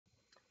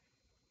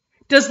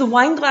Does the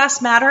wine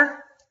glass matter?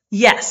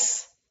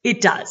 Yes, it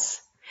does.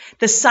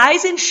 The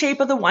size and shape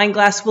of the wine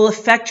glass will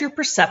affect your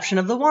perception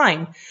of the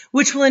wine,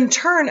 which will in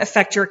turn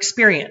affect your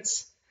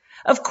experience.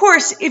 Of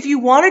course, if you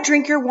want to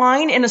drink your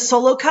wine in a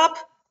solo cup,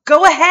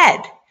 go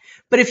ahead.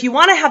 But if you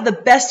want to have the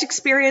best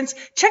experience,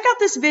 check out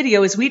this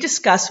video as we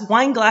discuss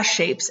wine glass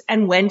shapes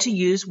and when to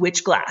use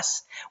which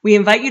glass. We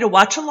invite you to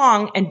watch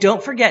along and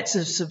don't forget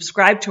to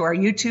subscribe to our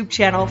YouTube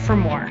channel for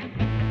more.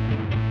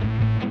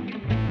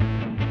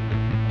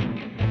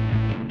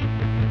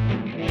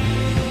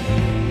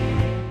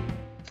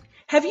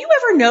 Have you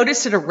ever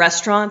noticed at a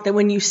restaurant that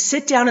when you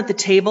sit down at the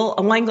table,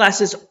 a wine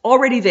glass is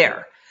already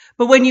there?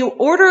 But when you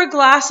order a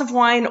glass of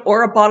wine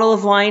or a bottle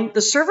of wine,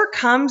 the server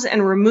comes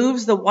and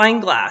removes the wine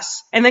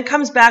glass and then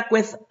comes back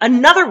with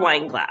another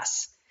wine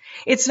glass.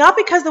 It's not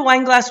because the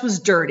wine glass was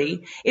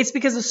dirty. It's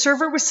because the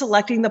server was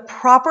selecting the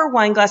proper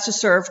wine glass to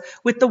serve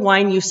with the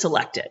wine you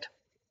selected.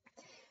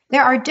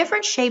 There are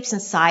different shapes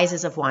and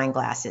sizes of wine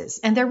glasses,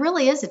 and there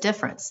really is a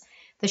difference.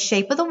 The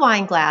shape of the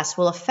wine glass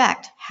will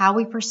affect how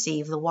we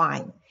perceive the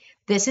wine.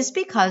 This is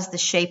because the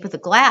shape of the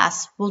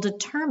glass will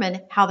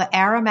determine how the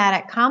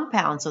aromatic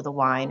compounds of the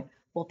wine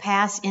will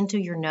pass into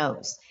your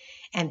nose.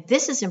 And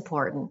this is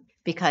important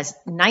because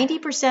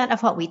 90%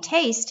 of what we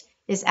taste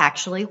is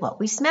actually what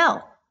we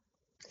smell.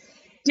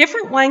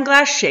 Different wine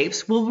glass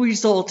shapes will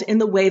result in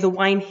the way the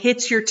wine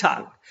hits your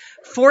tongue.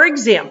 For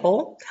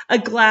example, a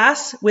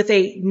glass with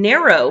a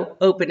narrow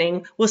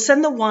opening will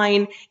send the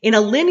wine in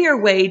a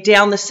linear way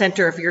down the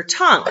center of your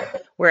tongue,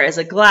 whereas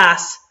a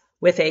glass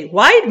with a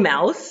wide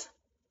mouth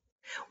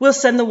will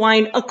send the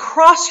wine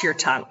across your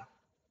tongue.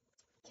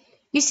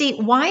 You see,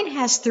 wine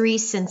has three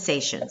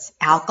sensations: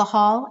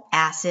 alcohol,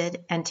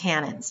 acid, and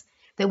tannins,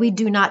 that we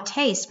do not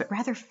taste but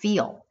rather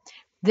feel.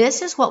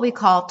 This is what we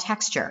call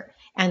texture,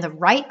 and the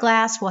right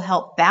glass will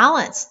help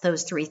balance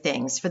those three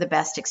things for the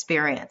best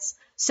experience.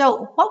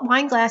 So what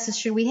wine glasses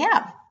should we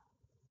have?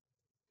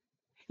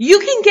 You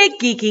can get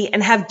geeky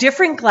and have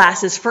different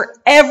glasses for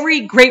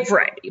every grape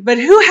variety, but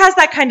who has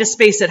that kind of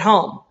space at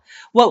home?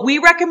 What we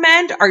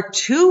recommend are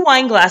two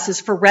wine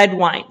glasses for red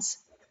wines,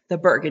 the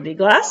Burgundy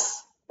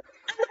glass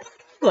and the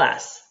Bordeaux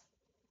glass.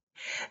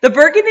 The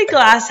Burgundy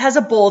glass has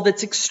a bowl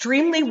that's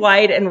extremely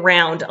wide and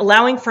round,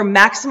 allowing for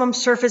maximum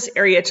surface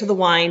area to the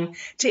wine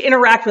to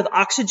interact with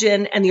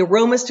oxygen and the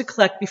aromas to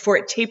collect before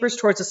it tapers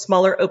towards a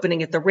smaller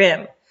opening at the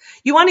rim.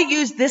 You want to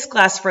use this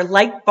glass for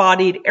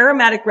light-bodied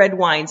aromatic red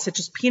wines such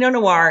as Pinot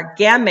Noir,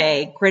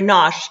 Gamay,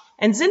 Grenache,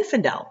 and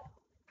Zinfandel.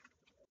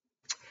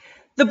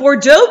 The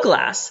Bordeaux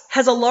glass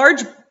has a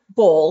large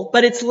bowl,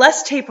 but it's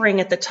less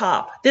tapering at the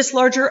top. This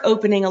larger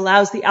opening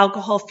allows the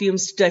alcohol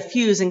fumes to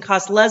diffuse and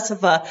cause less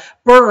of a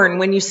burn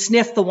when you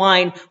sniff the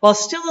wine, while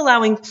still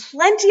allowing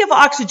plenty of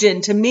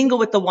oxygen to mingle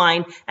with the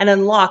wine and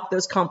unlock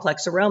those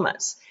complex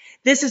aromas.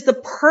 This is the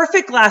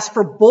perfect glass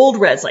for bold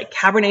reds like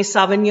Cabernet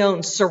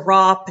Sauvignon,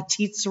 Syrah,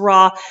 Petit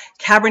Syrah,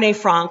 Cabernet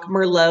Franc,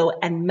 Merlot,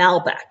 and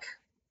Malbec.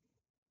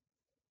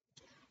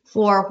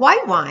 For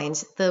white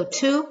wines, the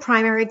two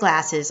primary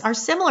glasses are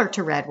similar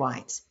to red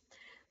wines.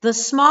 The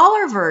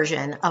smaller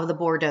version of the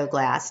Bordeaux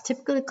glass,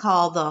 typically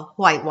called the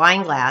white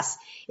wine glass,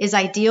 is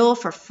ideal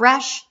for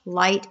fresh,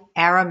 light,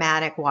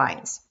 aromatic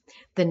wines.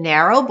 The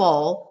narrow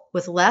bowl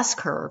with less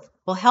curve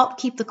will help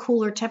keep the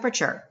cooler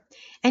temperature.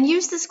 And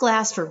use this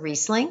glass for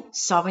Riesling,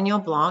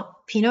 Sauvignon Blanc,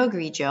 Pinot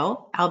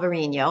Grigio,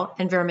 Albarino,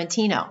 and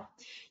Vermentino.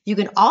 You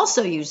can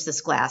also use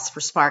this glass for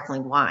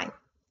sparkling wine.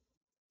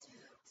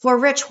 For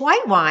rich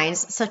white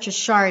wines, such as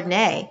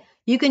Chardonnay,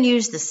 you can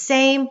use the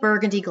same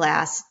Burgundy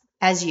glass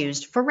as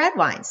used for red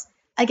wines.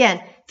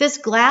 Again, this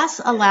glass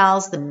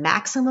allows the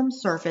maximum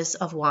surface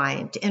of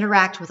wine to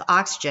interact with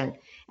oxygen,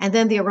 and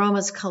then the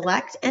aromas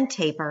collect and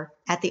taper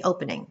at the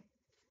opening.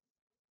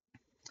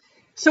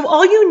 So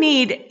all you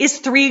need is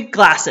three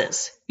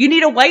glasses. You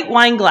need a white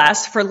wine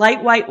glass for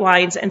light white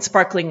wines and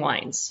sparkling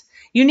wines.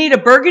 You need a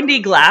Burgundy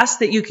glass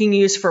that you can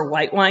use for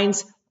white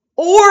wines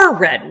or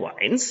red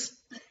wines.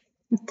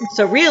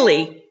 So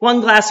really,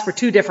 one glass for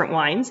two different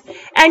wines.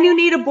 And you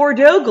need a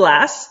Bordeaux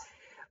glass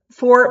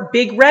for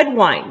big red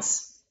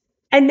wines.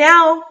 And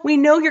now we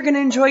know you're going to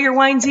enjoy your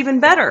wines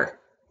even better.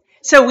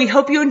 So we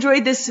hope you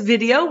enjoyed this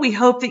video. We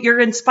hope that you're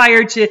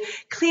inspired to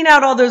clean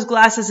out all those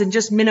glasses and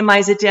just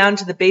minimize it down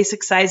to the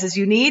basic sizes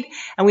you need.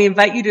 And we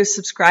invite you to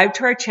subscribe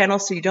to our channel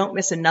so you don't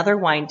miss another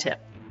wine tip.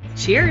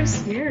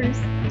 Cheers. Cheers.